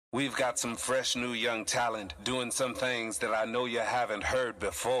We've got some fresh new young talent doing some things that I know you haven't heard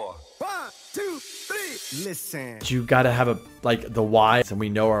before. 1, 2, 3, listen. You got to have the why, and we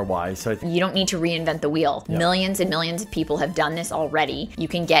know our why. So you don't need to reinvent the wheel. Yep. Millions and millions of people have done this already. You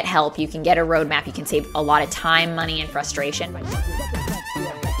can get help. You can get a roadmap. You can save a lot of time, money, and frustration.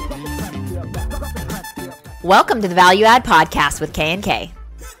 Welcome to the Value Add Podcast with K&K.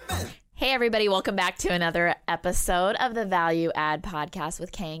 Hey everybody, welcome back to another episode of the Value Add Podcast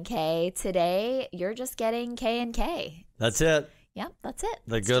with K&K. Today, you're just getting K&K. That's it. Yep, that's it.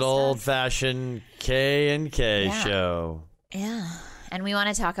 The good old-fashioned K&K show. Yeah, and we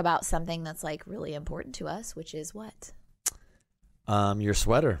want to talk about something that's like really important to us, which is what? Your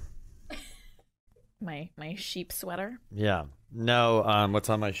sweater. My sheep sweater? Yeah. No, what's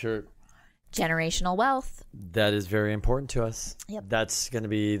on my shirt? Generational wealth. That is very important to us. Yep. That's going to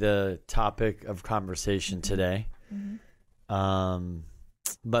be the topic of conversation today. Mm-hmm.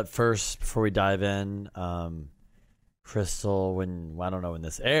 But first, before we dive in, Crystal, I don't know when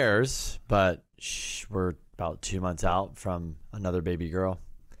this airs, but we're about 2 months out from another baby girl.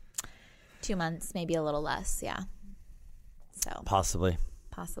 2 months, maybe a little less, yeah. So Possibly.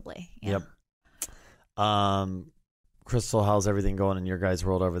 Yeah. Yep. Crystal, how's everything going in your guys'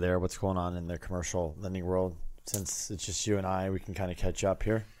 world over there? What's going on in the commercial lending world? Since it's just you and I, we can kind of catch up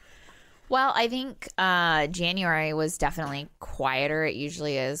here. Well, I think January was definitely quieter. It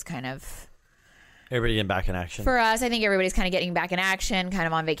usually is kind of. Everybody getting back in action. For us, I think everybody's kind of getting back in action, kind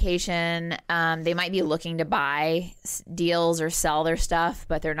of on vacation. They might be looking to buy deals or sell their stuff,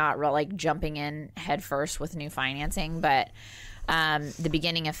 but they're not jumping in head first with new financing. But the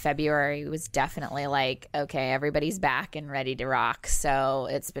beginning of February was definitely okay, everybody's back and ready to rock. So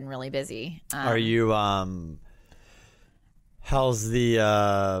it's been really busy. Are you, how's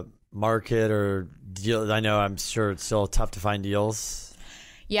the market or deal? I know I'm sure it's still tough to find deals.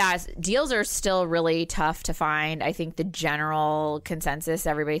 Yeah, deals are still really tough to find. I think the general consensus,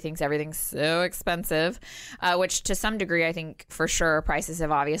 everybody thinks everything's so expensive, which to some degree, I think for sure prices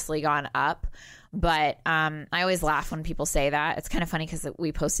have obviously gone up. But I always laugh when people say that. It's kind of funny because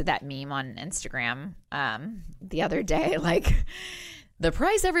we posted that meme on Instagram the other day. The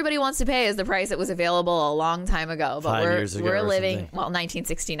price everybody wants to pay is the price that was available a long time ago. But we're living,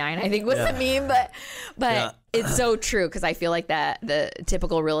 1969, I think was the meme. But it's so true because I feel like that the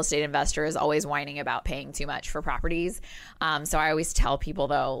typical real estate investor is always whining about paying too much for properties. So I always tell people,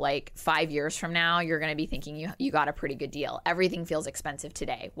 though, 5 years from now, you're going to be thinking you got a pretty good deal. Everything feels expensive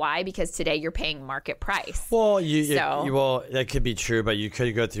today. Why? Because today you're paying market price. Well, that could be true, but you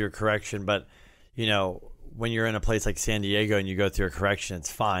could go through a correction. But, when you're in a place like San Diego and you go through a correction, it's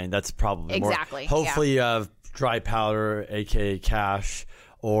fine. That's probably exactly. Hopefully you have dry powder, aka cash,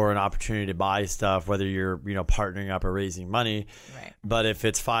 or an opportunity to buy stuff, whether you're partnering up or raising money. Right. But if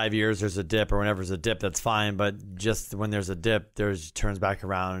it's 5 years, there's a dip, or whenever there's a dip, that's fine. But just when there's a dip, turns back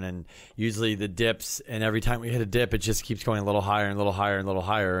around, and usually the dips, and every time we hit a dip, it just keeps going a little higher and a little higher and a little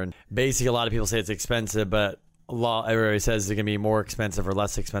higher. And basically, a lot of people say it's expensive, but everybody says it's going to be more expensive or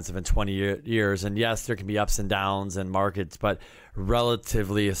less expensive in 20 years. And yes, there can be ups and downs in markets, but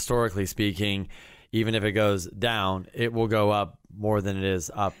relatively, historically speaking, even if it goes down, it will go up more than it is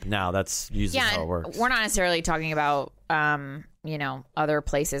up now. That's usually how it works. We're not necessarily talking about, other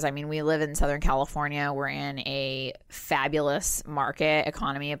places. I mean, we live in Southern California. We're in a fabulous market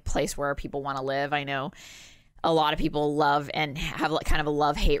economy, a place where people want to live. I know a lot of people love and have kind of a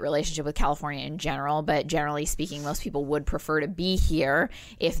love-hate relationship with California in general, but generally speaking, most people would prefer to be here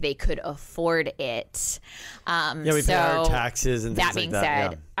if they could afford it. We pay our taxes and things like that. That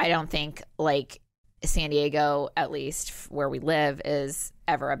being said, I don't think San Diego, at least where we live, is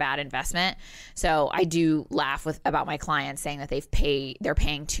ever a bad investment. So I do laugh about my clients saying that they're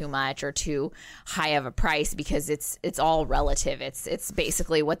paying too much or too high of a price because it's all relative. It's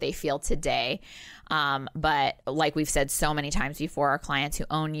basically what they feel today. But like we've said so many times before, our clients who've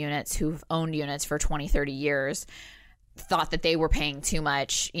owned units for 20, 30 years thought that they were paying too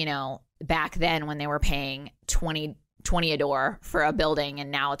much, back then when they were paying $20 a door for a building, and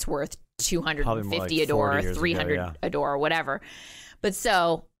now it's worth $250 a door, $300 a door, whatever. But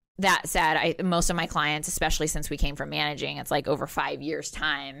so that said, most of my clients, especially since we came from managing, it's over 5 years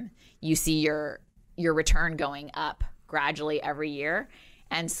time, you see your return going up gradually every year.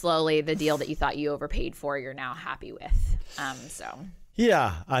 And slowly, the deal that you thought you overpaid for, you're now happy with.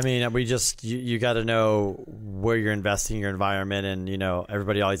 Yeah, I mean, you got to know where you're investing your environment, and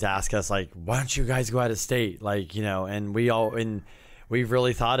everybody always asks us why don't you guys go out of state? And we've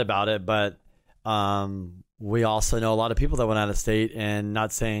really thought about it, but we also know a lot of people that went out of state, and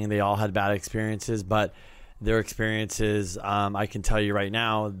not saying they all had bad experiences, but Their experiences, I can tell you right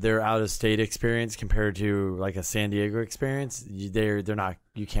now, their out-of-state experience compared to like a San Diego experience, they're not.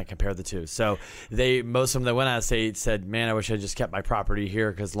 You can't compare the two. So most of them that went out of state said, "Man, I wish I just kept my property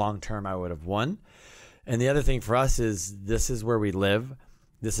here because long term I would have won." And the other thing for us is this is where we live.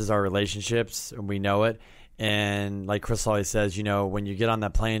 This is our relationships, and we know it. And like Chris always says, when you get on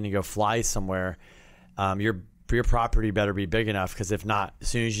that plane and you go fly somewhere, your property better be big enough, because if not, as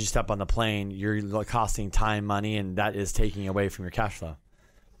soon as you step on the plane, you're costing time, money, and that is taking away from your cash flow.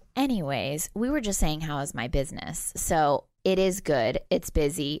 Anyways, we were just saying, how is my business? So it is good. It's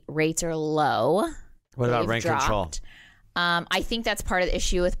busy. Rates are low. What about rent control? I think that's part of the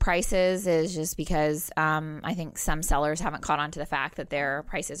issue with prices, is just because I think some sellers haven't caught on to the fact that their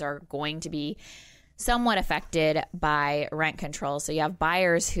prices are going to be somewhat affected by rent control. So you have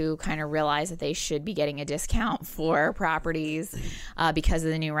buyers who kind of realize that they should be getting a discount for properties because of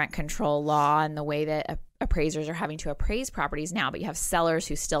the new rent control law and the way that appraisers are having to appraise properties now. But you have sellers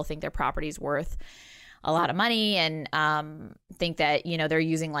who still think their property's worth a lot of money and think that, they're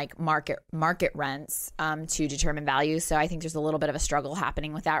using like market rents to determine value. So I think there's a little bit of a struggle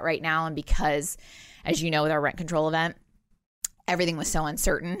happening with that right now. And because, as you know, with our rent control event, everything was so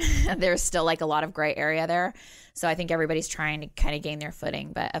uncertain. There's still like a lot of gray area there. So I think everybody's trying to kind of gain their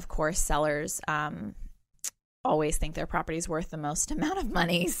footing. But of course, sellers always think their property's worth the most amount of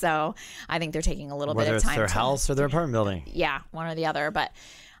money. So I think they're taking a little bit of time. Whether it's their house or their apartment building. Yeah, one or the other. But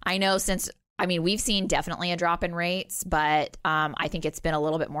I know we've seen definitely a drop in rates, but I think it's been a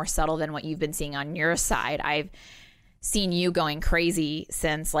little bit more subtle than what you've been seeing on your side. I've seen you going crazy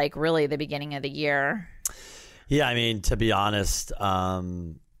since like really the beginning of the year. Yeah, to be honest, I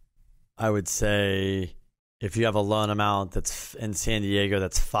would say if you have a loan amount that's in San Diego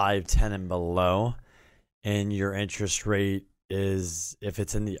that's 510 and below, and your interest rate is, if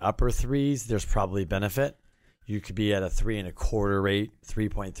it's in the upper threes, there's probably benefit. You could be at a 3.25 rate,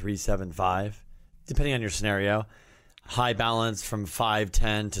 3.375, depending on your scenario. High balance from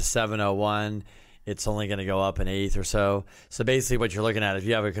 510 to 701. It's only going to go up an eighth or so. So basically what you're looking at, if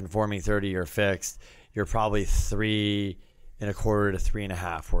you have a conforming 30-year fixed, you're probably 3.25 to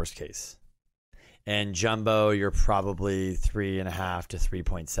 3.5 worst case. And jumbo, you're probably 3.5 to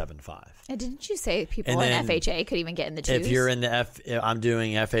 3.75. And didn't you say people in FHA could even get in the twos? If you're in I'm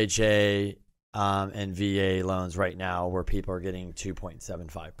doing FHA and VA loans right now where people are getting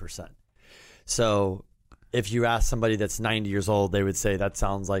 2.75%. So if you ask somebody that's 90 years old, they would say that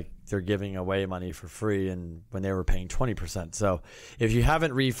sounds like they're giving away money for free, and when they were paying 20%. So if you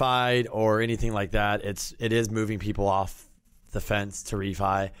haven't refied or anything like that, it is moving people off the fence to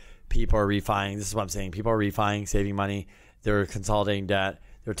refi. People are refining. This is what I'm saying. People are refining, saving money. They're consolidating debt.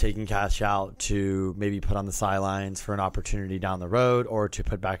 They're taking cash out to maybe put on the sidelines for an opportunity down the road or to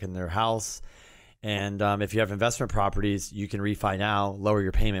put back in their house. And if you have investment properties, you can refi now, lower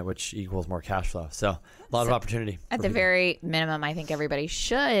your payment, which equals more cash flow. So a lot of opportunity. At the very minimum, I think everybody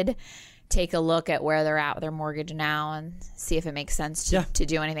should take a look at where they're at with their mortgage now and see if it makes sense to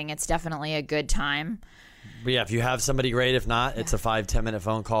do anything. It's definitely a good time. But yeah, if you have somebody, great. If not, it's a 5-10 minute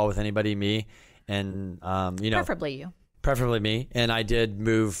phone call with anybody, me, and preferably you. Preferably me. And I did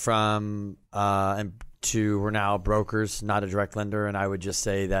move from we're now brokers, not a direct lender. And I would just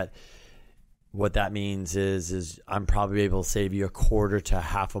say that what that means is I'm probably able to save you 1/4 to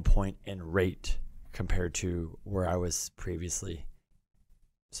 1/2 point in rate compared to where I was previously.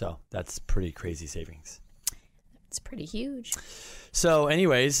 So that's pretty crazy savings. It's pretty huge. So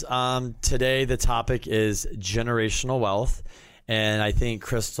anyways, today the topic is generational wealth. And I think,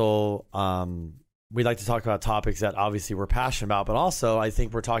 Crystal, we'd like to talk about topics that obviously we're passionate about, but also I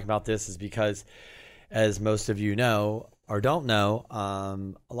think we're talking about this is because, as most of you know or don't know,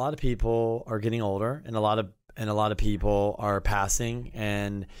 a lot of people are getting older, and a lot of people are passing,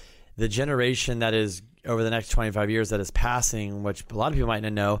 and the generation that is over the next 25 years that is passing, which a lot of people might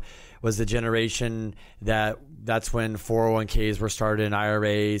not know, was the generation that's when 401ks were started and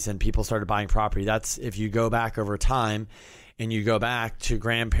IRAs and people started buying property. That's, if you go back over time and you go back to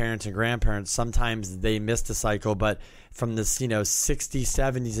grandparents and grandparents, sometimes they missed a cycle, but from the 60s,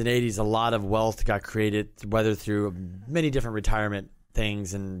 70s, and 80s, a lot of wealth got created, whether through many different retirement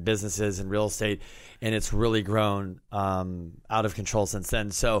things and businesses and real estate, and it's really grown out of control since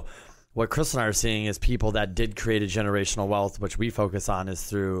then. So what Chris and I are seeing is people that did create a generational wealth, which we focus on is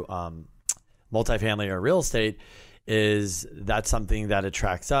through multifamily or real estate, that's something that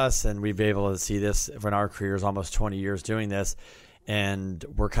attracts us. And we've been able to see this in our careers, almost 20 years doing this. And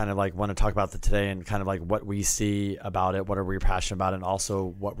we're kind of like want to talk about that today and kind of like what we see about it, what are we passionate about, and also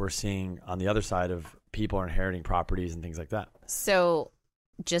what we're seeing on the other side of people inheriting properties and things like that. So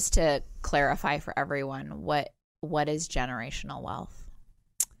just to clarify for everyone, what is generational wealth?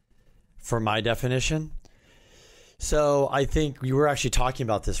 For my definition? So I think we were actually talking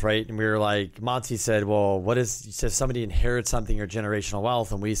about this, right? And we were like, Monty said, well, you said somebody inherits something or generational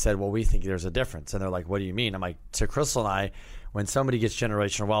wealth. And we said, well, we think there's a difference. And they're like, what do you mean? I'm like, to Crystal and I, when somebody gets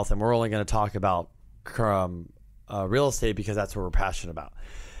generational wealth, and we're only going to talk about real estate because that's what we're passionate about.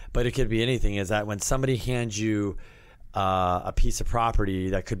 But it could be anything, is that when somebody hands you a piece of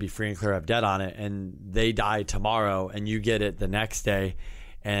property that could be free and clear of debt on it, and they die tomorrow and you get it the next day,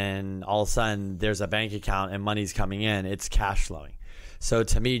 and all of a sudden there's a bank account and money's coming in, it's cash flowing. So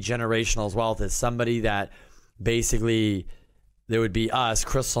to me, generational wealth is somebody that basically, there would be us,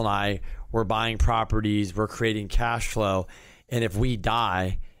 Crystal and I, we're buying properties, we're creating cash flow. And if we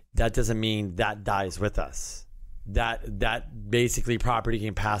die, that doesn't mean that dies with us. That basically property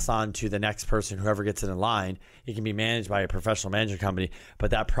can pass on to the next person, whoever gets it in line. It can be managed by a professional management company,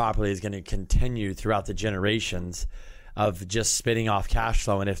 but that property is going to continue throughout the generations of just spitting off cash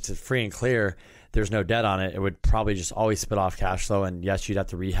flow. And if it's free and clear, there's no debt on it, it would probably just always spit off cash flow. And yes, you'd have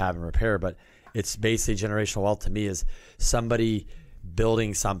to rehab and repair, but it's basically generational wealth to me is somebody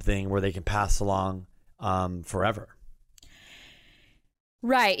building something where they can pass along forever.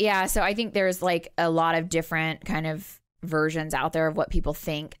 Right. Yeah. So I think there's like a lot of different kind of versions out there of what people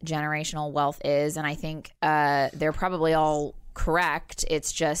think generational wealth is. And I think they're probably all correct.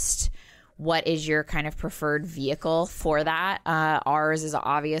 It's just, what is your kind of preferred vehicle for that? Ours is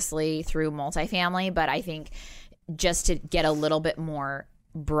obviously through multifamily, but I think just to get a little bit more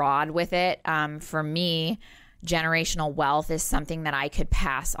broad with it, for me, generational wealth is something that I could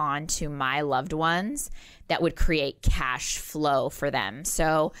pass on to my loved ones that would create cash flow for them.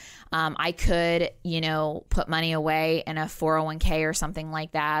 So I could, put money away in a 401k or something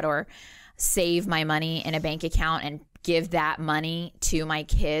like that, or save my money in a bank account and give that money to my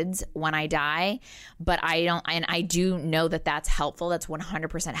kids when I die. But I do know that that's helpful. That's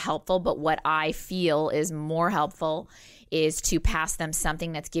 100% helpful. But what I feel is more helpful is to pass them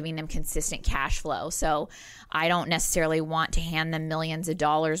something that's giving them consistent cash flow. So I don't necessarily want to hand them millions of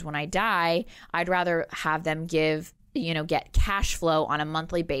dollars when I die. I'd rather have them get cash flow on a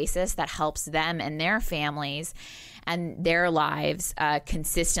monthly basis that helps them and their families and their lives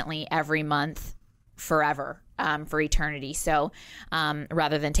consistently every month forever, for eternity. So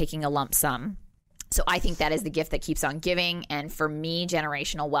rather than taking a lump sum. So I think that is the gift that keeps on giving. And for me,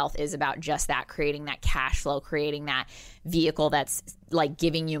 generational wealth is about just that, creating that cash flow, creating that vehicle that's like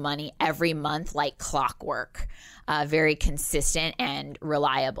giving you money every month, like clockwork, very consistent and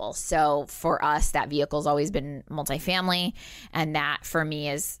reliable. So for us, that vehicle's always been multifamily. And that for me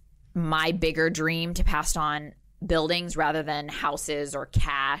is my bigger dream, to pass on buildings rather than houses or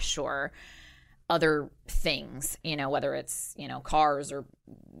cash or other things, whether it's, cars or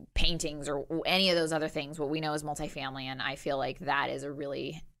paintings or any of those other things. What we know is multifamily. And I feel like that is a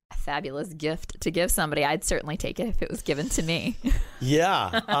really fabulous gift to give somebody. I'd certainly take it if it was given to me.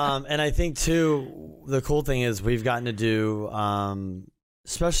 Yeah. And I think too, the cool thing is we've gotten to do,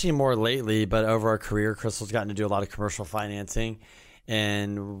 especially more lately, but over our career, Crystal's gotten to do a lot of commercial financing.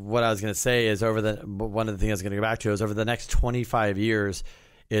 And what I was going to say is one of the things I was going to go back to is over the next 25 years,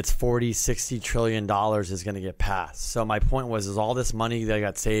 it's $40-60 trillion is going to get passed. So my point is all this money that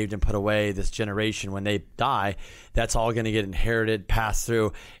got saved and put away, this generation, when they die, that's all going to get inherited, passed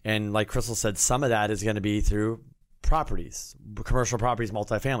through. And like Crystal said, some of that is going to be through properties, commercial properties,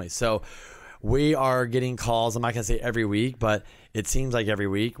 multifamily. So we are getting calls, I'm not going to say every week, but it seems like every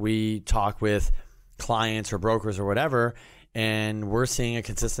week we talk with clients or brokers or whatever, and we're seeing a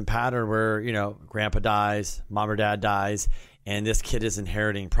consistent pattern where, grandpa dies, mom or dad dies, and this kid is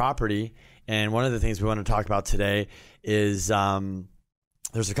inheriting property. And one of the things we want to talk about today is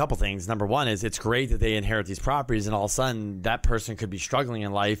there's a couple things. Number one is it's great that they inherit these properties, and all of a sudden that person could be struggling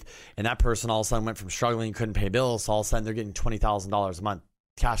in life, and that person all of a sudden went from struggling, couldn't pay bills, so all of a sudden they're getting $20,000 a month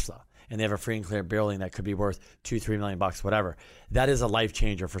cash flow, and they have a free and clear building that could be worth $2-3 million, whatever. That is a life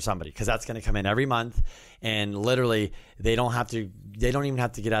changer for somebody, because that's going to come in every month, and literally they don't even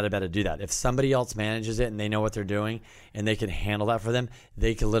have to get out of bed to do that. If somebody else manages it and they know what they're doing and they can handle that for them,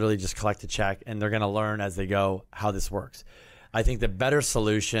 they can literally just collect a check, and they're going to learn as they go how this works. I think the better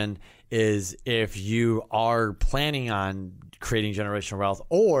solution is if you are planning on creating generational wealth,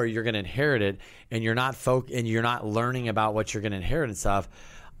 or you're going to inherit it and you're not learning about what you're going to inherit and stuff.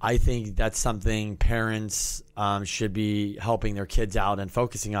 I think that's something parents should be helping their kids out and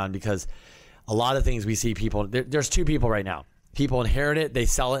focusing on, because a lot of things we see people, there's two people right now. People inherit it, they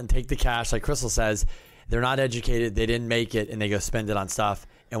sell it and take the cash. Like Crystal says, they're not educated, they didn't make it, and they go spend it on stuff.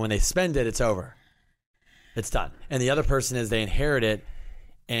 And when they spend it, it's over. It's done. And the other person is they inherit it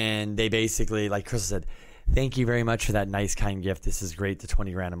And they basically, like Crystal said, thank you very much for that nice, kind gift. This is great, the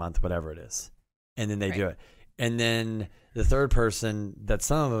 $20,000 a month, whatever it is. And then they do it. And then the third person that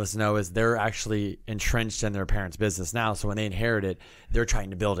some of us know is they're actually entrenched in their parents' business now. So when they inherit it, they're trying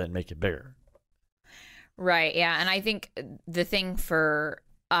to build it and make it bigger. Right. Yeah. And I think the thing for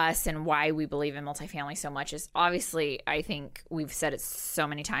us and why we believe in multifamily so much is obviously, I think we've said it so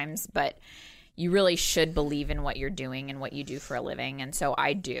many times, but you really should believe in what you're doing and what you do for a living. And so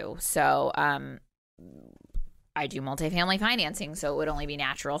I do. So I do multifamily financing. So it would only be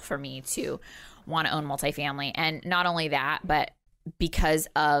natural for me to want to own multifamily. And not only that, but because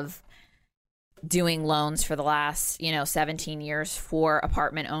of doing loans for the last, 17 years for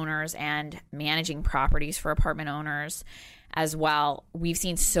apartment owners and managing properties for apartment owners as well, we've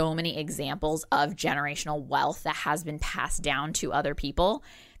seen so many examples of generational wealth that has been passed down to other people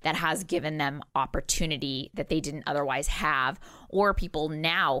that has given them opportunity that they didn't otherwise have, or people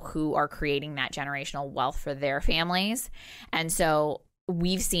now who are creating that generational wealth for their families. And so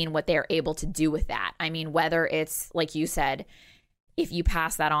we've seen what they're able to do with that. I mean, whether it's, like you said, if you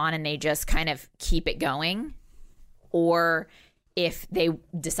pass that on and they just kind of keep it going, or if they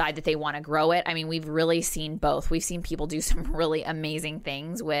decide that they want to grow it. I mean, we've really seen both. We've seen people do some really amazing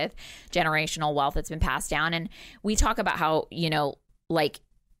things with generational wealth that's been passed down. And we talk about how, like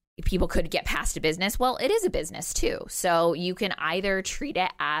people could get past a business. Well, it is a business too. So you can either treat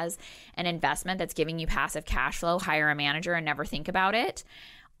it as an investment that's giving you passive cash flow, hire a manager and never think about it,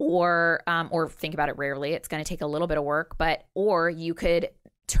 or think about it rarely. It's going to take a little bit of work, or you could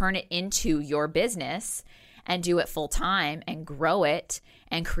turn it into your business and do it full time and grow it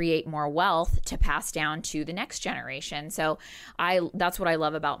and create more wealth to pass down to the next generation. So that's what I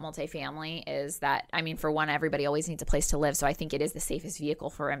love about multifamily is that, I mean, for one, everybody always needs a place to live. So I think it is the safest vehicle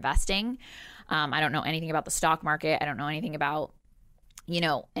for investing. I don't know anything about the stock market. I don't know anything about,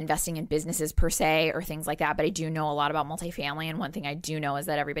 investing in businesses per se or things like that. But I do know a lot about multifamily. And one thing I do know is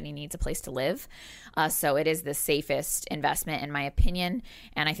that everybody needs a place to live. So it is the safest investment in my opinion.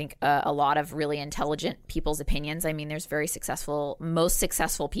 And I think a lot of really intelligent people's opinions. I mean, there's most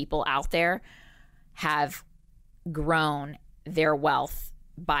successful people out there have grown their wealth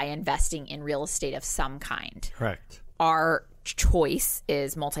by investing in real estate of some kind. Correct. Our choice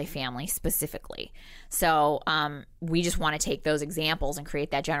is multifamily specifically. So we just want to take those examples and create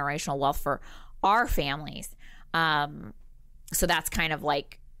that generational wealth for our families. So that's kind of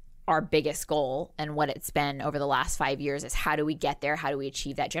like our biggest goal, and what it's been over the last 5 years is how do we get there? How do we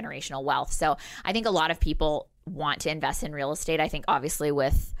achieve that generational wealth? So I think a lot of people want to invest in real estate. I think obviously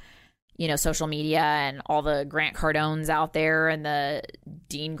with social media and all the Grant Cardones out there and the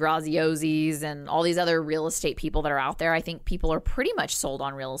Dean Graziosi's and all these other real estate people that are out there, I think people are pretty much sold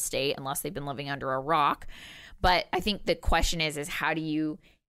on real estate unless they've been living under a rock. But I think the question is how do you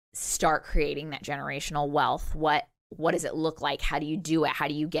start creating that generational wealth? What does it look like? How do you do it? How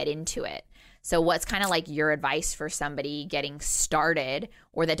do you get into it? So what's kind of like your advice for somebody getting started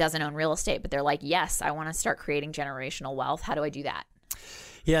or that doesn't own real estate, but they're like, yes, I want to start creating generational wealth. How do I do that?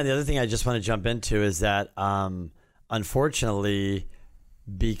 Yeah, the other thing I just want to jump into is that, unfortunately,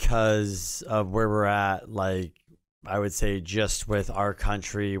 because of where we're at, like I would say just with our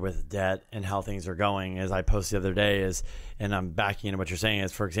country, with debt and how things are going, as I posted the other day and I'm backing into what you're saying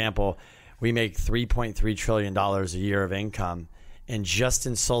is, for example, we make $3.3 trillion a year of income, and just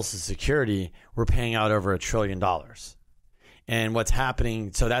in Social Security, we're paying out over $1 trillion. And what's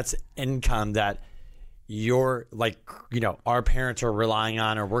happening, so that's income that our parents are relying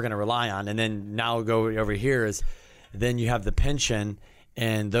on, or we're going to rely on. And then now go over here is then you have the pension,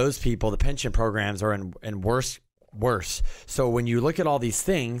 and those people, the pension programs are in worse. So when you look at all these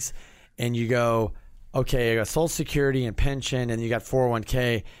things and you go, okay, I got Social Security and pension, and you got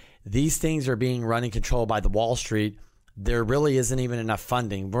 401k, these things are being run and controlled by the Wall Street. There really isn't even enough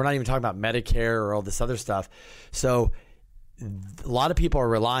funding. We're not even talking about Medicare or all this other stuff. So a lot of people are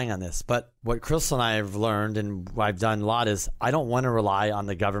relying on this, but what Crystal and I have learned, and what I've done a lot, is I don't want to rely on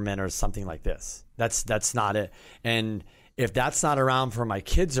the government or something like this. That's not it. And if that's not around for my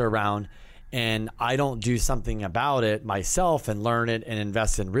kids are around, and I don't do something about it myself and learn it and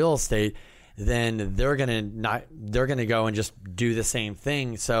invest in real estate, then they're gonna go and just do the same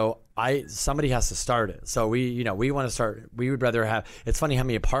thing. So somebody has to start it. So we want to start. We would rather have. It's funny how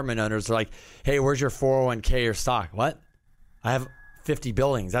many apartment owners are like, "Hey, where's your 401k or stock?" What? I have 50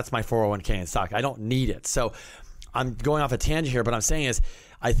 buildings. That's my 401k in stock. I don't need it. So I'm going off a tangent here, but I'm saying is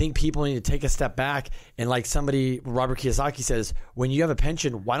I think people need to take a step back. And like Robert Kiyosaki says, when you have a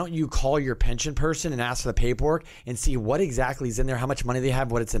pension, why don't you call your pension person and ask for the paperwork and see what exactly is in there, how much money they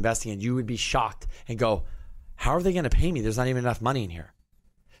have, what it's investing in. You would be shocked and go, how are they going to pay me? There's not even enough money in here.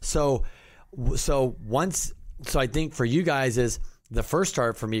 So I think for you guys is the first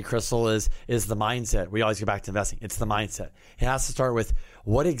start for me, Crystal, is the mindset. We always go back to investing. It's the mindset. It has to start with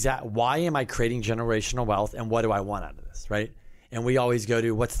why am I creating generational wealth and what do I want out of this, right? And we always go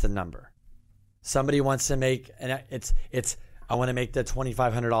to what's the number. Somebody wants to make, and I want to make the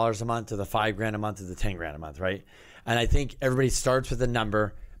 $2,500 a month or the $5,000 a month or the $10,000 a month, right? And I think everybody starts with a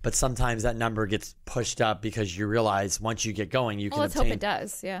number, but sometimes that number gets pushed up because you realize once you get going, you can let's obtain. hope it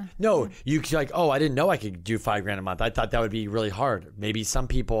does. Yeah. No, you like, I didn't know I could do $5,000 a month. I thought that would be really hard. Maybe some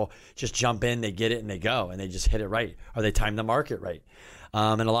people just jump in, they get it, and they go, and they just hit it right, or they time the market right.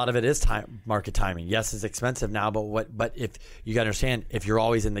 And a lot of it is market timing. Yes, it's expensive now, but if you got to understand, if you're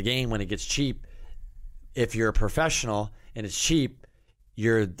always in the game when it gets cheap, if you're a professional and it's cheap,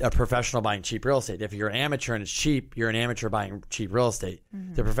 you're a professional buying cheap real estate. If you're an amateur and it's cheap, you're an amateur buying cheap real estate.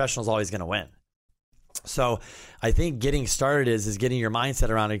 Mm-hmm. The professional is always going to win. So I think getting started is getting your mindset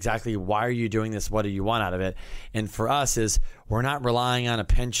around exactly why are you doing this? What do you want out of it? And for us is we're not relying on a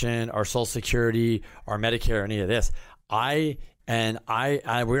pension or Social Security or Medicare or any of this. We're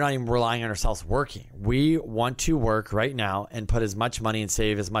not even relying on ourselves working. We want to work right now and put as much money and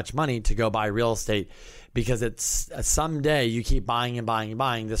save as much money to go buy real estate, because it's someday you keep buying and buying and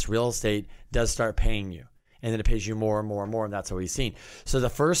buying, this real estate does start paying you, and then it pays you more and more and more, and that's what we've seen. So the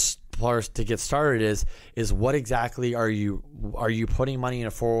first part to get started is what exactly are you putting money in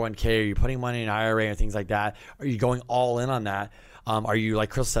a 401k? Are you putting money in an IRA and things like that? Are you going all in on that? Are you, like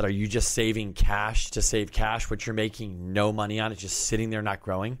Chris said, are you just saving cash to save cash, which you're making no money on? It's just sitting there not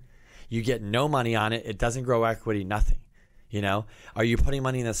growing. You get no money on it. It doesn't grow equity, nothing. You know, are you putting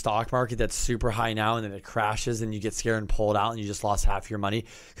money in the stock market that's super high now and then it crashes and you get scared and pull it out and you just lost half your money?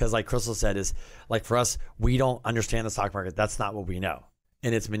 Because like Crystal said, is like for us, we don't understand the stock market. That's not what we know.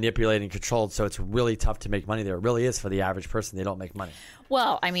 And it's manipulated and controlled. So it's really tough to make money there. It really is for the average person. They don't make money.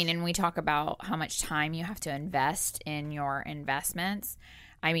 Well, I mean, and we talk about how much time you have to invest in your investments.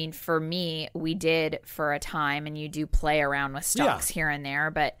 I mean, for me, we did for a time, and you do play around with stocks here and there.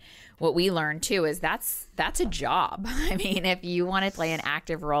 But what we learned too is that's a job. I mean, if you want to play an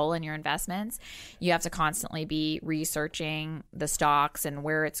active role in your investments, you have to constantly be researching the stocks and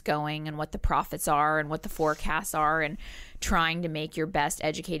where it's going and what the profits are and what the forecasts are, and trying to make your best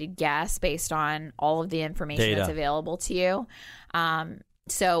educated guess based on all of the information that's available to you.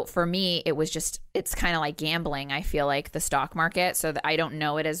 So for me, it's kind of like gambling. I feel like the stock market, so that I don't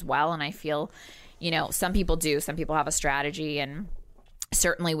know it as well. And I feel, some people do, some people have a strategy, and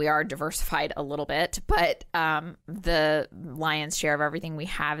certainly we are diversified a little bit, but the lion's share of everything we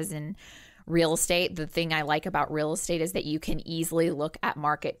have is in real estate. The thing I like about real estate is that you can easily look at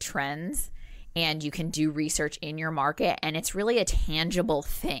market trends and you can do research in your market, and it's really a tangible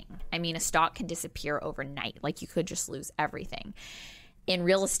thing. I mean, a stock can disappear overnight. Like, you could just lose everything. In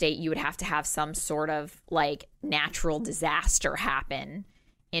real estate, you would have to have some sort of like natural disaster happen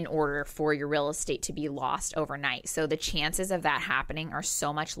in order for your real estate to be lost overnight. So the chances of that happening are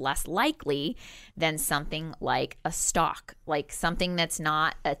so much less likely than something like a stock, like something that's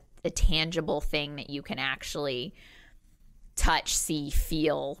not a tangible thing that you can actually touch, see,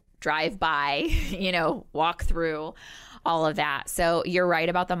 feel, drive by, walk through, all of that. So you're right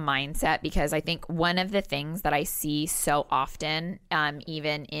about the mindset, because I think one of the things that I see so often,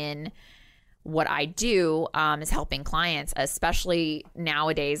 even in what I do, is helping clients, especially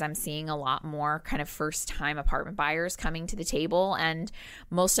nowadays. I'm seeing a lot more kind of first-time apartment buyers coming to the table, and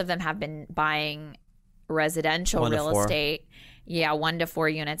most of them have been buying residential real estate. Yeah, 1 to 4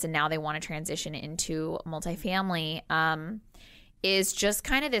 units, and now they want to transition into multifamily. Is just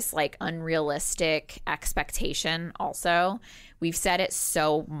kind of this like unrealistic expectation also. We've said it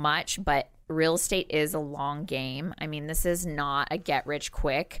so much, but real estate is a long game. I mean, this is not a get rich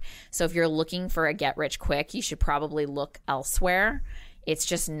quick. So if you're looking for a get rich quick, you should probably look elsewhere. It's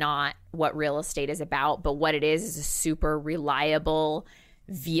just not what real estate is about. But what it is a super reliable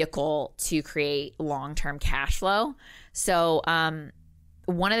vehicle to create long-term cash flow. So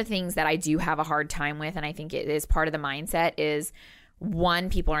one of the things that I do have a hard time with, and I think it is part of the mindset, is one,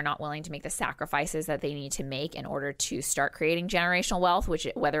 people are not willing to make the sacrifices that they need to make in order to start creating generational wealth, which,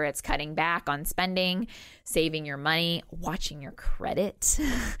 whether it's cutting back on spending, saving your money, watching your credit.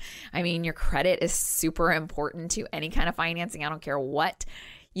 I mean, your credit is super important to any kind of financing. I don't care what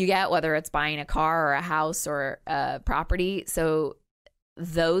you get, whether it's buying a car or a house or a property. So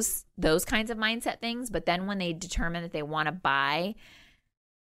those kinds of mindset things. But then when they determine that they want to buy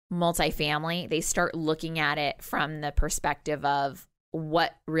multifamily, they start looking at it from the perspective of,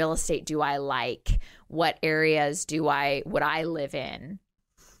 what real estate do I like? What areas would I live in?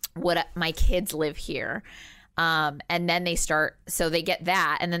 Would my kids live here? And then they get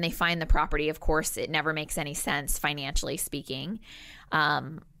that, and then they find the property. Of course, it never makes any sense financially speaking,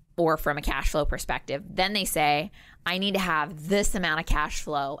 or from a cash flow perspective. Then they say, I need to have this amount of cash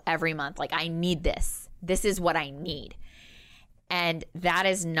flow every month. Like, I need this. This is what I need. And that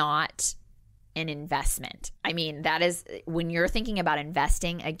is not an investment. I mean, that is, when you're thinking about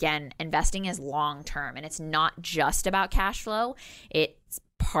investing, again, investing is long term, and it's not just about cash flow. It's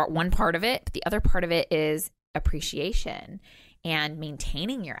one part of it, but the other part of it is appreciation and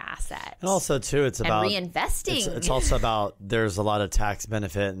maintaining your assets. And also, too, it's about reinvesting. It's also about, there's a lot of tax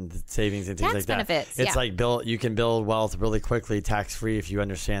benefit and savings and things tax like benefits, that. It's like you can build wealth really quickly, tax free, if you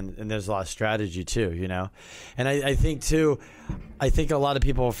understand. And there's a lot of strategy too, you know. And I think too, I think a lot of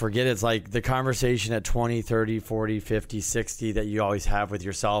people forget, it's like the conversation at 20, 30, 40, 50, 60 that you always have with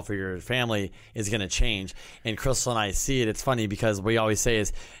yourself or your family is going to change. And Crystal and I see it. It's funny because we always say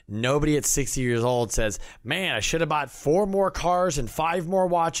is nobody at 60 years old says, man, I should have bought 4 more cars and 5 more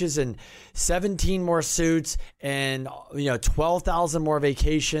watches and 17 more suits and 12,000 more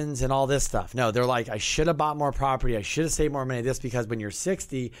vacations and all this stuff. No, they're like, I should have bought more property. I should have saved more money. This, because when you're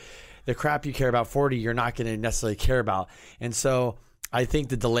 60, the crap you care about 40, you're not going to necessarily care about. And so I think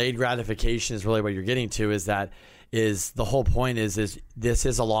the delayed gratification is really what you're getting to, is the whole point is this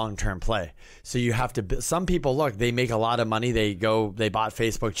is a long-term play. So you have to, some people, look, they make a lot of money. They bought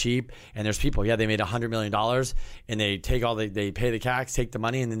Facebook cheap, and there's people, they made $100 million and they they pay the tax, take the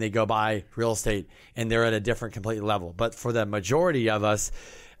money, and then they go buy real estate, and they're at a different complete level. But for the majority of us,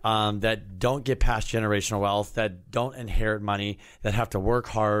 that don't get past generational wealth, that don't inherit money, that have to work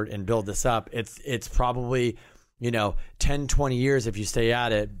hard and build this up, it's probably 10, 20 years, if you stay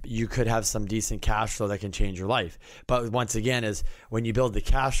at it, you could have some decent cash flow that can change your life. But once again, is when you build the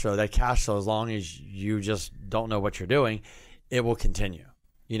cash flow, that cash flow, as long as you just don't know what you're doing, it will continue.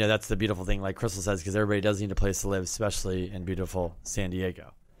 That's the beautiful thing, like Crystal says, because everybody does need a place to live, especially in beautiful San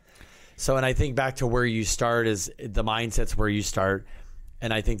Diego. So, and I think back to where you start, is the mindset's where you start.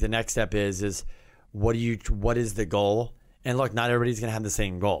 And I think the next step is what is the goal? And look, not everybody's going to have the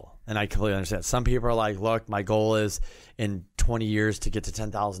same goal. And I completely understand. Some people are like, look, my goal is in 20 years to get to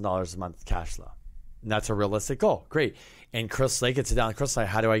 $10,000 a month cash flow. And that's a realistic goal. Great. And Crystal, they get sit down with Crystal, like,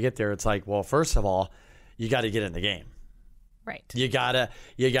 how do I get there? It's like, well, first of all, you got to get in the game. Right. Do you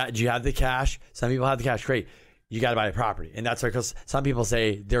have the cash? Some people have the cash. Great. You got to buy a property. And that's why some people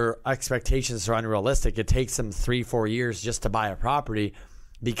say their expectations are unrealistic. It takes them 3-4 years just to buy a property,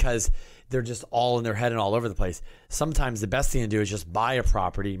 because they're just all in their head and all over the place. Sometimes the best thing to do is just buy a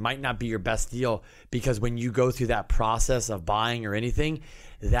property. Might not be your best deal, because when you go through that process of buying or anything,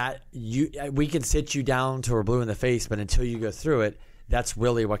 we can sit you down till we're blue in the face, but until you go through it, that's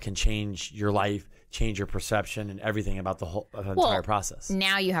really what can change your life, change your perception and everything about the whole entire process.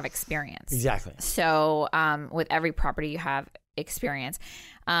 Now you have experience. Exactly. So with every property you have experience.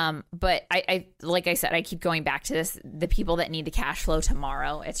 But I like I said, I keep going back to this, the people that need the cash flow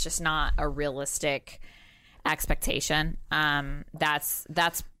tomorrow, it's just not a realistic expectation.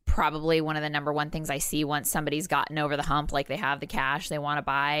 That's probably one of the number one things I see once somebody's gotten over the hump, like they have the cash, they want to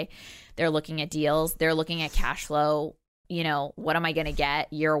buy, they're looking at deals, they're looking at cash flow, what am I going to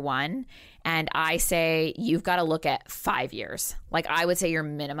get year one? And I say, you've got to look at 5 years. Like, I would say your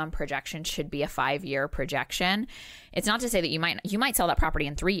minimum projection should be a 5-year projection. It's not to say that you might sell that property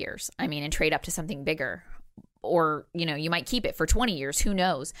in 3 years. I mean, and trade up to something bigger, or, you might keep it for 20 years, who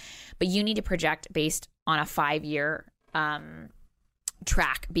knows? But you need to project based on a 5-year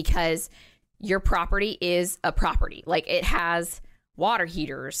track, because your property is a property. Like, it has water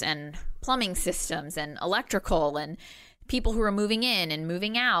heaters and plumbing systems and electrical and people who are moving in and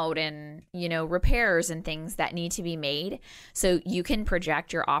moving out and, repairs and things that need to be made. So you can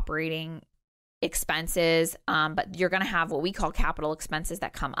project your operating expenses, but you're going to have what we call capital expenses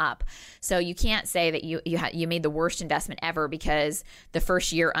that come up. So you can't say that you made the worst investment ever because the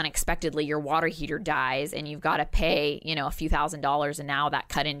first year unexpectedly your water heater dies and you've got to pay a few $1,000s, and now that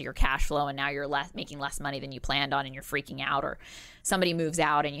cut into your cash flow and now you're making less money than you planned on and you're freaking out, or somebody moves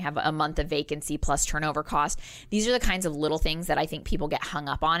out and you have a month of vacancy plus turnover cost. These are the kinds of little things that I think people get hung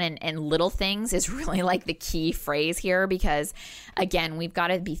up on, and little things is really like the key phrase here, because again, we've got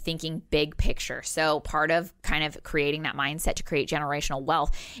to be thinking big picture. So part of kind of creating that mindset to create generational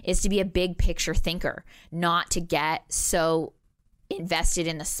wealth is to be a big picture thinker, not to get so invested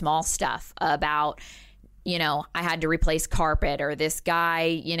in the small stuff about, I had to replace carpet, or this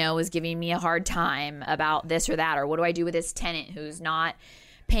guy, was giving me a hard time about this or that, or what do I do with this tenant who's not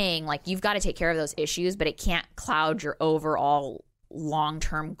paying? Like, you've got to take care of those issues, but it can't cloud your overall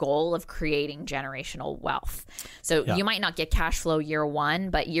long-term goal of creating generational wealth. So you might not get cash flow year 1,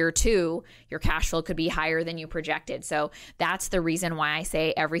 but year 2, your cash flow could be higher than you projected. So that's the reason why I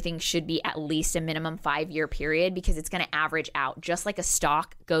say everything should be at least a minimum 5-year period, because it's going to average out, just like a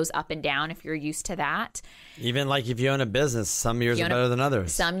stock goes up and down if you're used to that. Even like if you own a business, some years are better than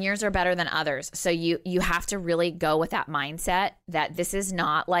others. Some years are better than others. So you have to really go with that mindset that this is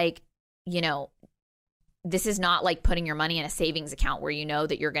not like, this is not like putting your money in a savings account where you know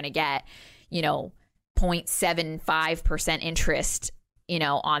that you're going to get, 0.75% interest,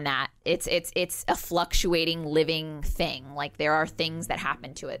 on that. It's a fluctuating living thing. Like there are things that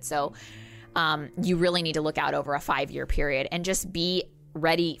happen to it. So you really need to look out over a 5-year period and just be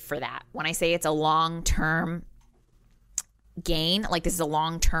ready for that. When I say it's a long-term gain, like this is a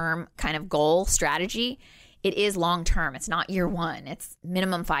long-term kind of goal strategy, it is long-term. It's not year 1. It's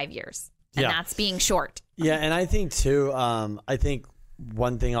minimum 5 years. And that's being short. Yeah, and I think too, I think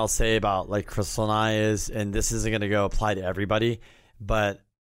one thing I'll say about like Crystal and I is, and this isn't going to go apply to everybody, but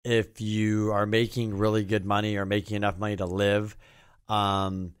if you are making really good money or making enough money to live,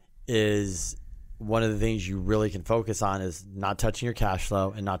 is one of the things you really can focus on is not touching your cash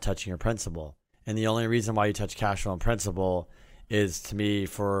flow and not touching your principal. And the only reason why you touch cash flow and principal is, to me,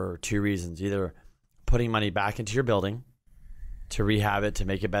 for 2 reasons. Either putting money back into your building to rehab it, to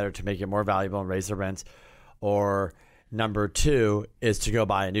make it better, to make it more valuable and raise the rents, or number 2 is to go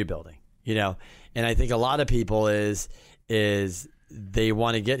buy a new building, And I think a lot of people is they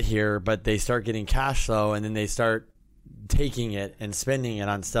want to get here, but they start getting cash flow and then they start taking it and spending it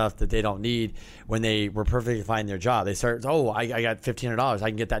on stuff that they don't need when they were perfectly fine in their job. They start, I got $1,500. I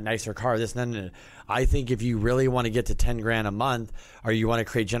can get that nicer car. No. I think if you really want to get to $10,000 a month, or you want to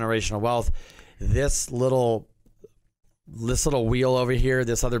create generational wealth, this little wheel over here,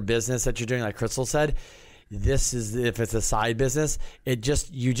 this other business that you're doing, like Crystal said, this is, if it's a side business,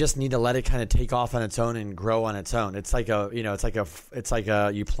 you just need to let it kind of take off on its own and grow on its own. It's like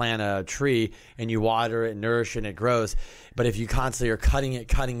you plant a tree and you water it, nourish it, and it grows. But if you constantly are cutting it,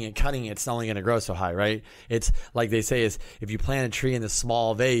 it's only going to grow so high, right? It's like they say is, if you plant a tree in the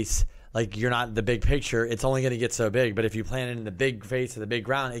small vase, like you're not in the big picture, it's only going to get so big. But if you plant it in the big vase of the big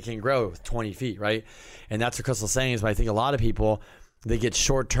ground, it can grow 20 feet, right? And that's what Crystal's saying is, but I think a lot of people, they get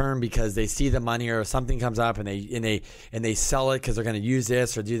short term because they see the money or something comes up and they sell it because they're going to use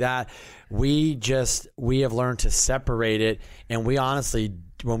this or do that. We have learned to separate it. And we honestly,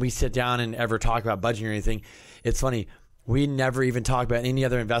 when we sit down and ever talk about budgeting or anything, it's funny. We never even talk about any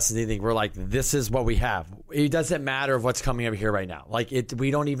other investments, anything. We're like, this is what we have. It doesn't matter of what's coming over here right now. Like we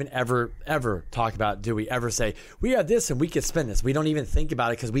don't even ever talk about, do we ever say, we have this and we could spend this. We don't even think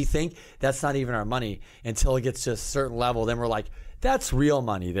about it because we think that's not even our money until it gets to a certain level. Then we're like, that's real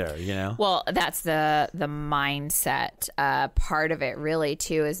money there, Well, that's the mindset part of it really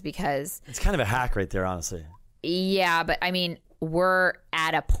too, is because it's kind of a hack right there, honestly. Yeah, but I mean, we're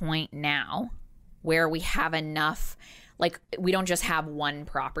at a point now where we have enough. Like, we don't just have one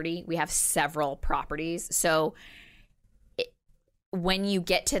property, we have several properties. So when you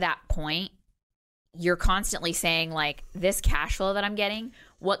get to that point, you're constantly saying, like, this cash flow that I'm getting,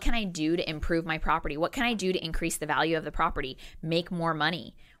 what can I do to improve my property? What can I do to increase the value of the property, make more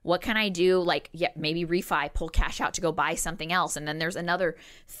money? What can I do? Like, maybe refi, pull cash out to go buy something else. And then there's another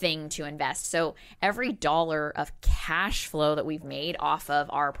thing to invest. So every dollar of cash flow that we've made off of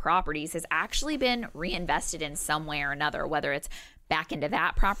our properties has actually been reinvested in some way or another, whether it's back into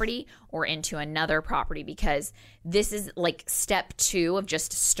that property or into another property, because this is like step 2 of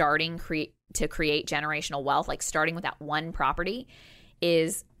just starting to create generational wealth. Like, starting with that one property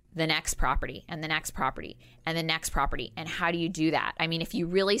is the next property and the next property and the next property. And how do you do that? I mean, if you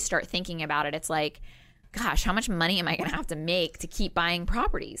really start thinking about it, it's like, gosh, how much money am I going to have to make to keep buying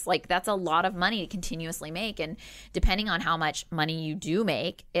properties? Like, that's a lot of money to continuously make. And depending on how much money you do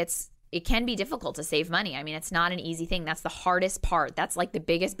make, it can be difficult to save money. I mean, it's not an easy thing. That's the hardest part. That's like the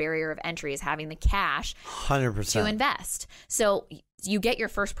biggest barrier of entry, is having the cash 100% to invest. So you get your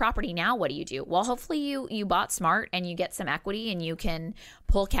first property. Now what do you do? Well, hopefully you bought smart and you get some equity and you can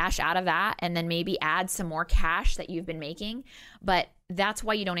pull cash out of that and then maybe add some more cash that you've been making. But that's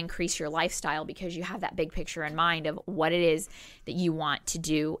why you don't increase your lifestyle, because you have that big picture in mind of what it is that you want to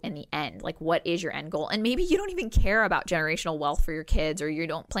do in the end. Like, what is your end goal? And maybe you don't even care about generational wealth for your kids, or you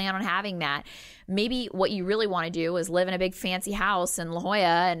don't plan on having that. Maybe what you really want to do is live in a big fancy house in La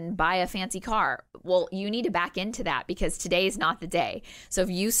Jolla and buy a fancy car. Well, you need to back into that, because today is not the day. So if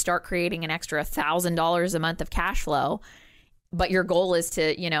you start creating an extra $1,000 a month of cash flow, but your goal is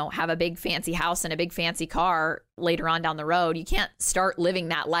to, have a big fancy house and a big fancy car later on down the road, you can't start living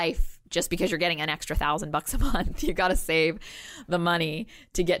that life just because you're getting an extra $1,000 a month. You got to save the money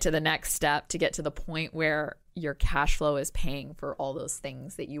to get to the next step, to get to the point where your cash flow is paying for all those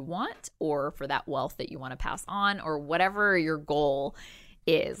things that you want, or for that wealth that you want to pass on, or whatever your goal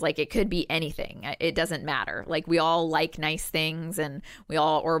is. Like, it could be anything. It doesn't matter. Like, we all like nice things, and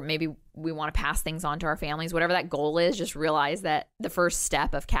or maybe we want to pass things on to our families. Whatever that goal is, just realize that the first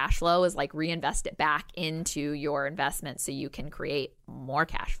step of cash flow is like reinvest it back into your investment so you can create more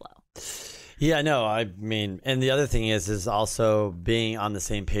cash flow. Yeah, no, I mean, and the other thing is also being on the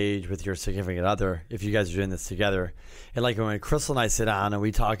same page with your significant other if you guys are doing this together. And like when Crystal and I sit down and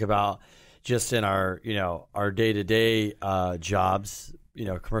we talk about just in our, our day-to-day jobs,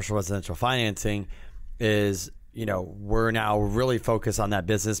 commercial residential financing is, we're now really focused on that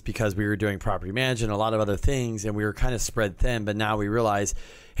business because we were doing property management and a lot of other things, and we were kind of spread thin. But now we realize,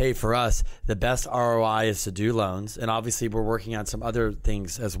 hey, for us, the best ROI is to do loans. And obviously we're working on some other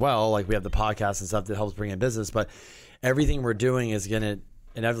things as well. Like we have the podcast and stuff that helps bring in business, but everything we're doing is going to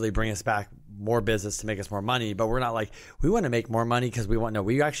inevitably bring us back more business to make us more money. But we're not like, we want to make more money because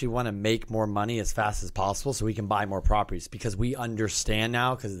we actually want to make more money as fast as possible so we can buy more properties, because we understand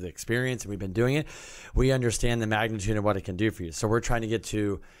now, because of the experience and we've been doing it, we understand the magnitude of what it can do for you. So we're trying to get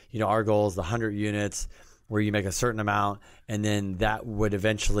to, our goal is the 100 units where you make a certain amount, and then that would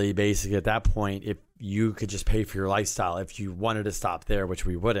eventually, basically at that point, if you could just pay for your lifestyle if you wanted to stop there, which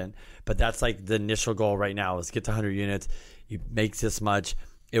we wouldn't. But that's like the initial goal right now is get to 100 units. You make this much,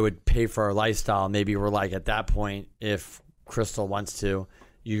 it would pay for our lifestyle. Maybe we're like, at that point, if Crystal wants to,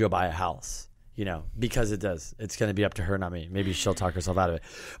 you go buy a house, because it does. It's going to be up to her, not me. Maybe she'll talk herself out of it.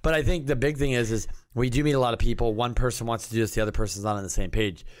 But I think the big thing is we do meet a lot of people. One person wants to do this, the other person's not on the same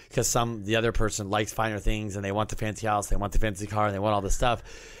page, because the other person likes finer things and they want the fancy house, they want the fancy car, and they want all this stuff.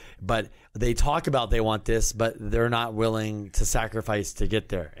 But they talk about they want this, but they're not willing to sacrifice to get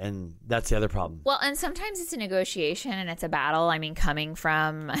there. And that's the other problem. Well, and sometimes it's a negotiation and it's a battle. I mean, coming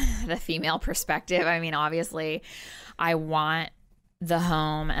from the female perspective, obviously I want the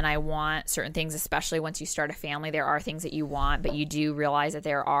home and I want certain things, especially once you start a family. There are things that you want, but you do realize that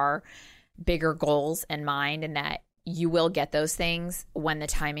there are bigger goals in mind and that you will get those things when the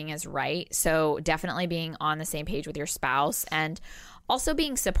timing is right. So definitely being on the same page with your spouse, and also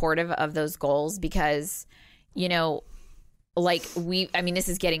being supportive of those goals, because, this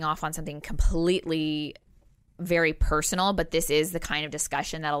is getting off on something completely very personal, but this is the kind of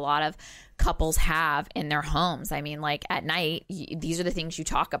discussion that a lot of couples have in their homes. Like at night, these are the things you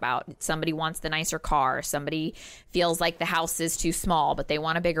talk about. Somebody wants the nicer car. Somebody feels like the house is too small, but they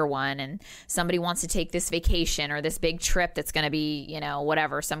want a bigger one. And somebody wants to take this vacation or this big trip that's going to be,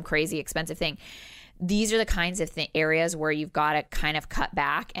 whatever, some crazy expensive thing. These are the kinds of areas where you've got to kind of cut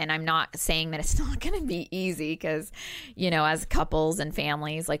back. And I'm not saying that it's not going to be easy, because, as couples and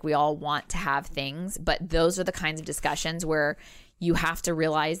families, like, we all want to have things. But those are the kinds of discussions where you have to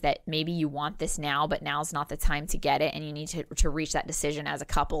realize that maybe you want this now, but now's not the time to get it. And you need to reach that decision as a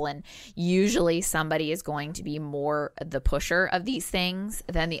couple. And usually somebody is going to be more the pusher of these things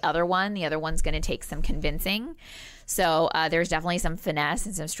than the other one. The other one's going to take some convincing. So there's definitely some finesse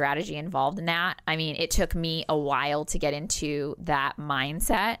and some strategy involved in that. It took me a while to get into that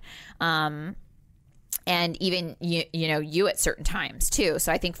mindset. And even, you at certain times too.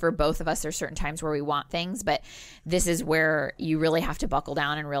 So I think for both of us, there's certain times where we want things, but this is where you really have to buckle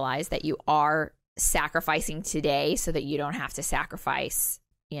down and realize that you are sacrificing today so that you don't have to sacrifice,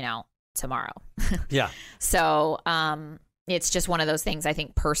 tomorrow. Yeah. So, it's just one of those things. I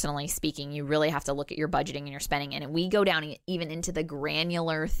think personally speaking, you really have to look at your budgeting and your spending. And we go down even into the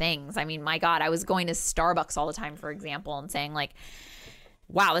granular things. My God, I was going to Starbucks all the time, for example, and saying like,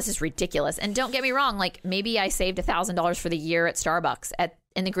 wow, this is ridiculous. And don't get me wrong, like maybe I saved $1,000 for the year at Starbucks.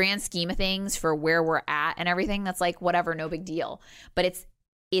 In the grand scheme of things, for where we're at and everything, that's like whatever, no big deal. But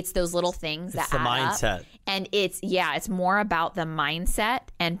it's those little things that add mindset. Up. And it's more about the mindset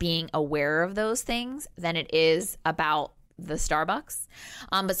and being aware of those things than it is about the Starbucks.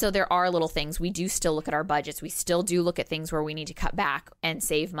 But so there are little things. We do still look at our budgets. We still do look at things where we need to cut back and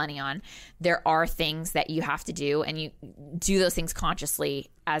save money on. There are things that you have to do, and you do those things consciously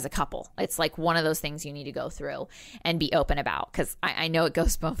as a couple. It's like one of those things you need to go through and be open about, because I know it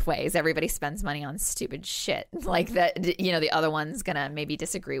goes both ways. Everybody spends money on stupid shit like that, the other one's gonna maybe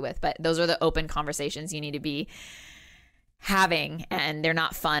disagree with, but those are the open conversations you need to be having, and they're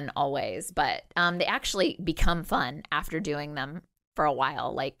not fun always, but they actually become fun after doing them for a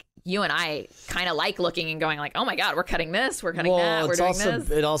while. Like you and I kind of like looking and going like, oh my God, we're cutting this, we're cutting that, we're doing this.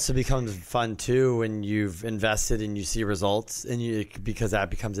 It also becomes fun too when you've invested and you see results, and because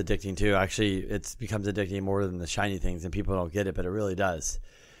that becomes addicting too. Actually, it becomes addicting more than the shiny things, and people don't get it, but it really does.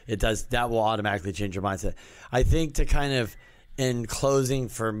 it does, that will automatically change your mindset. I think to kind of, in closing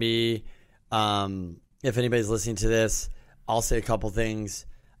for me, if anybody's listening to this, I'll say a couple things.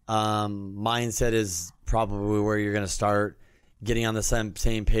 Mindset is probably where you're going to start. Getting on the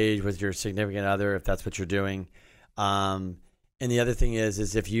same page with your significant other, if that's what you're doing. And the other thing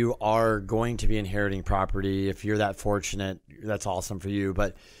is if you are going to be inheriting property, if you're that fortunate, that's awesome for you.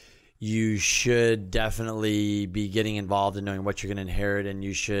 But you should definitely be getting involved in knowing what you're going to inherit, and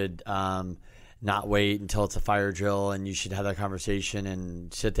you should not wait until it's a fire drill, and you should have that conversation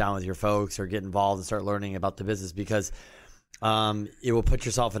and sit down with your folks or get involved and start learning about the business, because it will put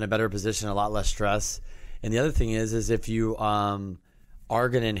yourself in a better position, a lot less stress. And the other thing is if you are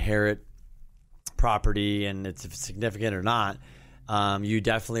going to inherit property, and it's significant or not, you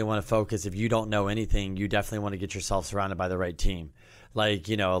definitely want to focus. If you don't know anything, you definitely want to get yourself surrounded by the right team, like,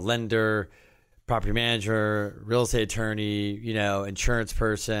 a lender, property manager, real estate attorney, insurance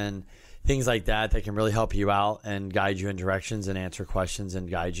person, things like that can really help you out and guide you in directions and answer questions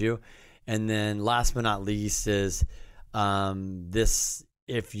and guide you. And then last but not least is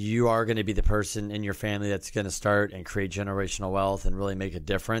if you are going to be the person in your family that's going to start and create generational wealth and really make a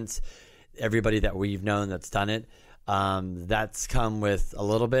difference, everybody that we've known that's done it, that's come with a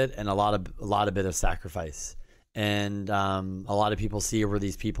little bit and a lot of bit of sacrifice. And a lot of people see where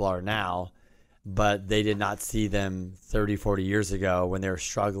these people are now, but they did not see them 30, 40 years ago when they were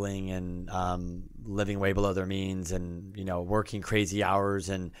struggling and living way below their means and, working crazy hours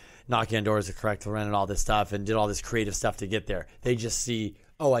and knocking on doors to collect the rent and all this stuff and did all this creative stuff to get there. They just see,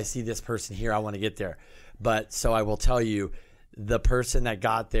 oh, I see this person here, I want to get there. But so I will tell you, the person that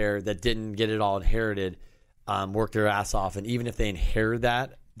got there that didn't get it all inherited worked their ass off. And even if they inherit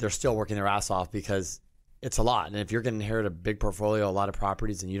that, they're still working their ass off because it's a lot. And if you're going to inherit a big portfolio, a lot of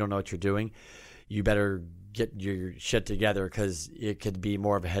properties, and you don't know what you're doing, you better get your shit together, because it could be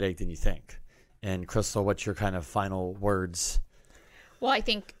more of a headache than you think. And Crystal, what's your kind of final words? Well, I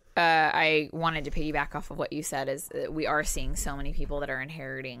think I wanted to piggyback off of what you said is that we are seeing so many people that are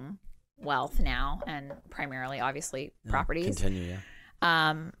inheriting wealth now, and primarily, obviously, properties. Continue,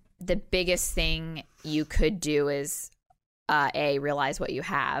 yeah. The biggest thing you could do is, realize what you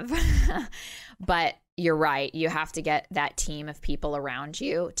have. But you're right. You have to get that team of people around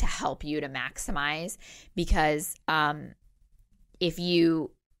you to help you to maximize, because if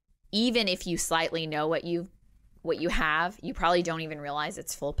you slightly know what you have, you probably don't even realize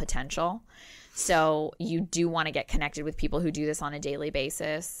its full potential. So you do want to get connected with people who do this on a daily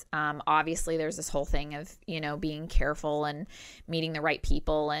basis. Obviously, there's this whole thing of, being careful and meeting the right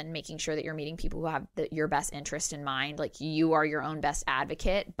people and making sure that you're meeting people who have your best interest in mind. Like, you are your own best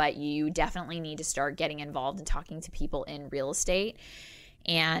advocate, but you definitely need to start getting involved and talking to people in real estate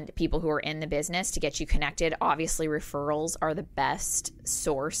and people who are in the business to get you connected. Obviously, referrals are the best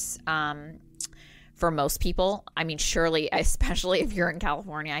source for most people. I mean, surely, especially if you're in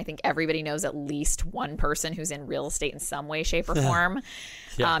California, I think everybody knows at least one person who's in real estate in some way, shape, or form.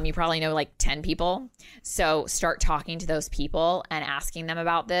 Yeah. You probably know like 10 people. So start talking to those people and asking them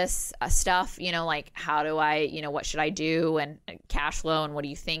about this stuff, like, how do I, what should I do, and cash flow, and what do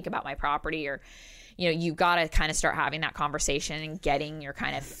you think about my property? Or, you've got to kind of start having that conversation and getting your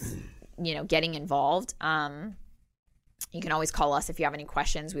kind of, getting involved. You can always call us if you have any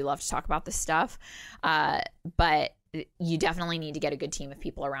questions. We love to talk about this stuff. But you definitely need to get a good team of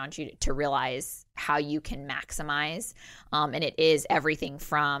people around you to realize how you can maximize. And it is everything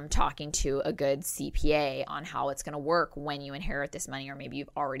from talking to a good CPA on how it's going to work when you inherit this money, or maybe you've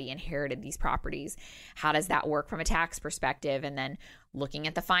already inherited these properties. How does that work from a tax perspective? And then looking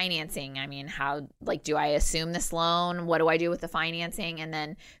at the financing. I mean, do I assume this loan? What do I do with the financing? And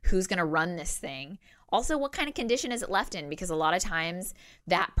then who's going to run this thing? Also, what kind of condition is it left in? Because a lot of times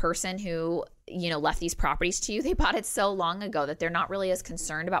that person who, left these properties to you, they bought it so long ago that they're not really as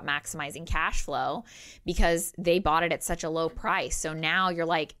concerned about maximizing cash flow because they bought it at such a low price. So now you're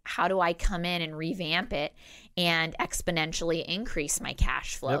like, how do I come in and revamp it and exponentially increase my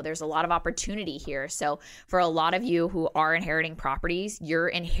cash flow? Yep. There's a lot of opportunity here. So for a lot of you who are inheriting properties, you're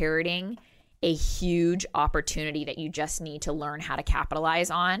inheriting a huge opportunity that you just need to learn how to capitalize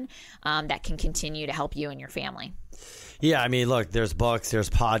on, that can continue to help you and your family. Yeah, I mean, look, there's books, there's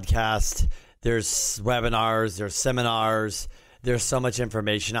podcasts, there's webinars, there's seminars, there's so much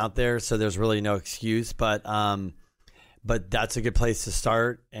information out there, so there's really no excuse. But that's a good place to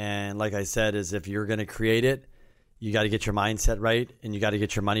start. And like I said, is if you're going to create it, you got to get your mindset right, and you got to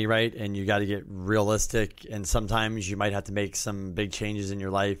get your money right, and you got to get realistic. And sometimes you might have to make some big changes in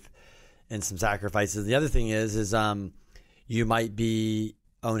your life and some sacrifices. The other thing is you might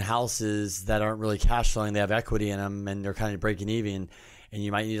own houses that aren't really cash flowing. They have equity in them, and they're kind of breaking even. and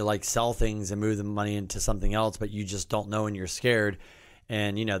you might need to like sell things and move the money into something else, but you just don't know and you're scared.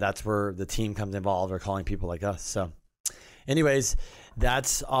 And, you know, that's where the team comes involved, or calling people like us. So anyways,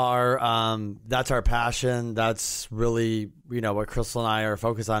 that's our passion. That's really, you know, what Crystal and I are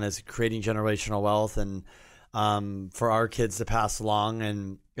focused on, is creating generational wealth, and for our kids to pass along.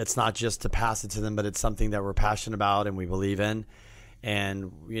 And it's not just to pass it to them, but it's something that we're passionate about and we believe in.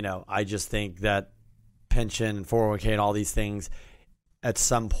 And, you know, I just think that pension and 401k and all these things, at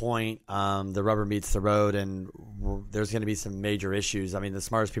some point, the rubber meets the road, and there's going to be some major issues. I mean, the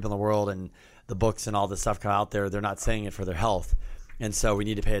smartest people in the world and the books and all this stuff come out there, they're not saying it for their health. And so we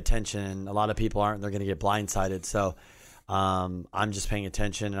need to pay attention. And a lot of people aren't, they're going to get blindsided. So I'm just paying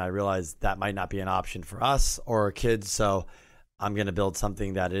attention, and I realize that might not be an option for us or our kids. So I'm going to build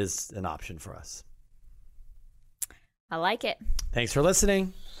something that is an option for us. I like it. Thanks for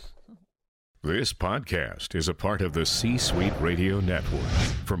listening. This podcast is a part of the C-Suite Radio Network.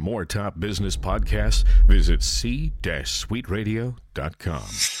 For more top business podcasts, visit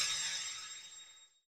c-suiteradio.com.